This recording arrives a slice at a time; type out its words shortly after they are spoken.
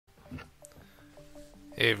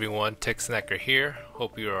Hey everyone, Tech Snacker here.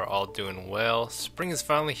 Hope you are all doing well. Spring is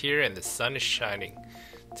finally here and the sun is shining.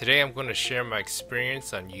 Today I'm going to share my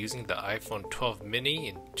experience on using the iPhone 12 mini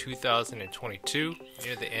in 2022.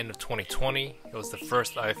 Near the end of 2020, it was the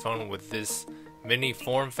first iPhone with this mini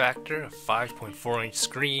form factor, a 5.4 inch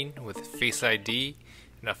screen with Face ID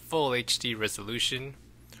and a full HD resolution.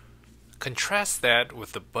 Contrast that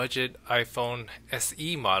with the budget iPhone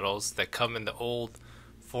SE models that come in the old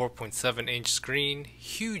 4.7 inch screen,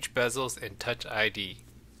 huge bezels, and Touch ID.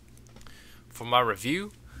 For my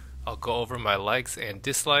review, I'll go over my likes and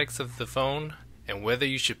dislikes of the phone and whether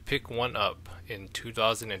you should pick one up in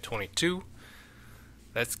 2022.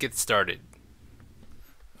 Let's get started.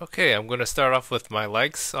 Okay, I'm going to start off with my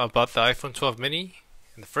likes about the iPhone 12 mini.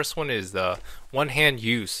 And the first one is the one-hand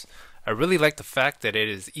use. I really like the fact that it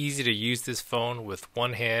is easy to use this phone with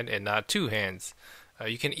one hand and not two hands.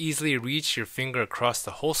 You can easily reach your finger across the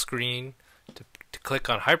whole screen to click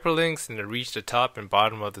on hyperlinks and to reach the top and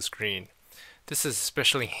bottom of the screen. This is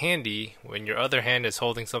especially handy when your other hand is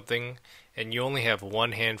holding something and you only have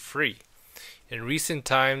one hand free. In recent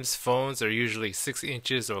times, phones are usually 6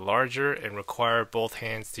 inches or larger and require both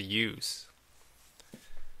hands to use.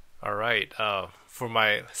 Alright, for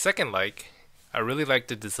my second like, I really like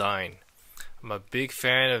the design. I'm a big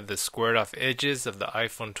fan of the squared off edges of the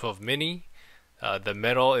iPhone 12 mini. The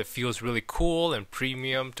metal, it feels really cool and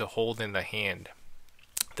premium to hold in the hand.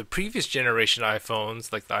 The previous generation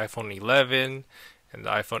iPhones, like the iPhone 11 and the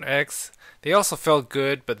iPhone X, they also felt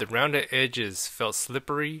good, but the rounded edges felt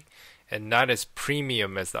slippery and not as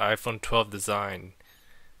premium as the iPhone 12 design.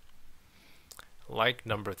 Like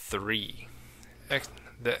number 3,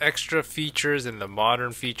 the extra features and the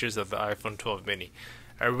modern features of the iPhone 12 mini.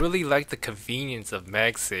 I really like the convenience of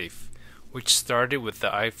MagSafe, which started with the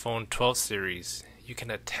iPhone 12 series. You can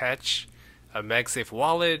attach a MagSafe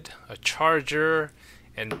wallet, a charger,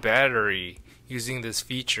 and battery using this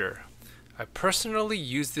feature. I personally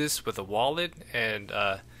use this with a wallet and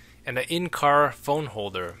an in-car phone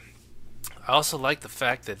holder. I also like the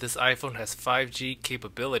fact that this iPhone has 5G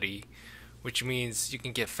capability, which means you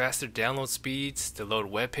can get faster download speeds to load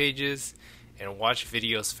web pages and watch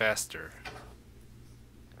videos faster.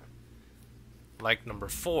 Like number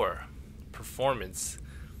 4, performance.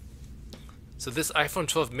 So this iPhone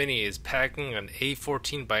 12 mini is packing an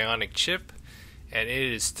A14 Bionic chip and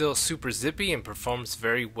it is still super zippy and performs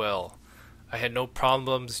very well. I had no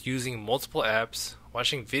problems using multiple apps,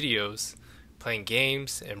 watching videos, playing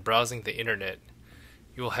games, and browsing the internet.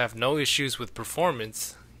 You will have no issues with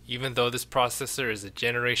performance, even though this processor is a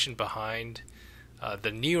generation behind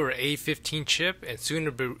the newer A15 chip and soon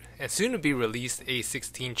to be released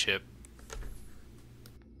A16 chip.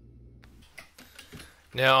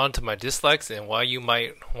 Now on to my dislikes and why you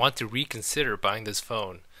might want to reconsider buying this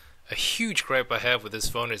phone. A huge gripe I have with this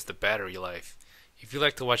phone is the battery life. If you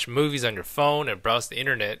like to watch movies on your phone and browse the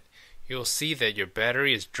internet, you will see that your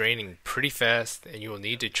battery is draining pretty fast and you will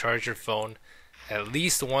need to charge your phone at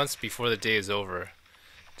least once before the day is over.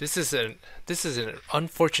 This is an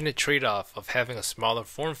unfortunate trade-off of having a smaller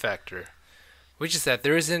form factor, which is that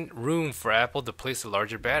there isn't room for Apple to place a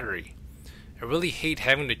larger battery. I really hate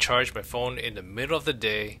having to charge my phone in the middle of the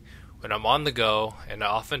day when I'm on the go, and I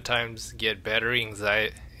oftentimes get battery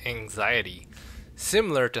anxiety,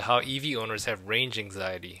 similar to how EV owners have range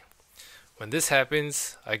anxiety. When this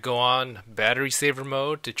happens, I go on battery saver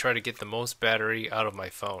mode to try to get the most battery out of my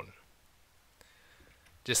phone.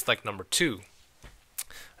 Just like number 2.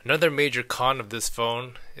 Another major con of this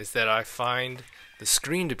phone is that I find the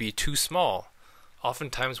screen to be too small.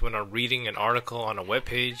 Oftentimes when I'm reading an article on a web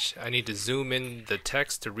page, I need to zoom in the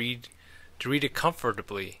text to read it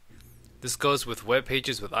comfortably. This goes with web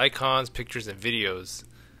pages with icons, pictures, and videos.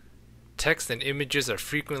 Text and images are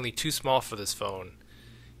frequently too small for this phone.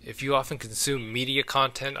 If you often consume media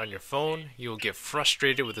content on your phone, you will get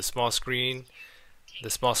frustrated with the small screen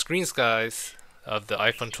size of the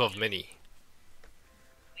iPhone 12 mini.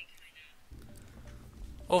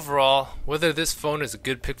 Overall, whether this phone is a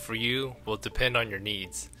good pick for you will depend on your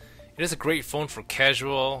needs. It is a great phone for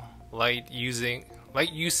casual, light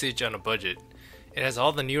usage on a budget. It has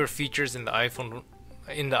all the newer features in the iPhone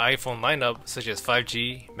lineup, such as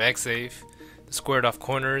 5G, MagSafe, the squared off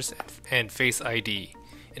corners, and Face ID,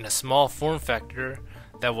 in a small form factor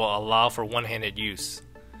that will allow for one-handed use.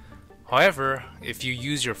 However, if you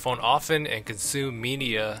use your phone often and if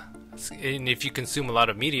you consume a lot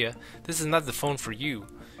of media, this is not the phone for you.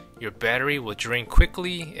 Your battery will drain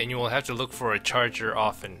quickly and you will have to look for a charger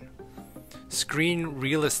often. Screen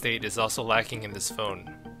real estate is also lacking in this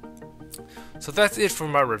phone. So that's it for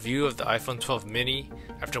my review of the iPhone 12 mini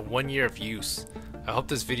after 1 year of use. I hope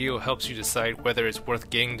this video helps you decide whether it's worth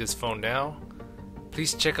getting this phone now.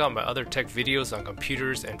 Please check out my other tech videos on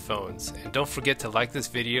computers and phones, and don't forget to like this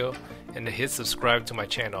video and to hit subscribe to my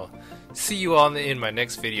channel. See you all in my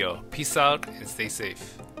next video. Peace out and stay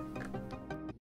safe.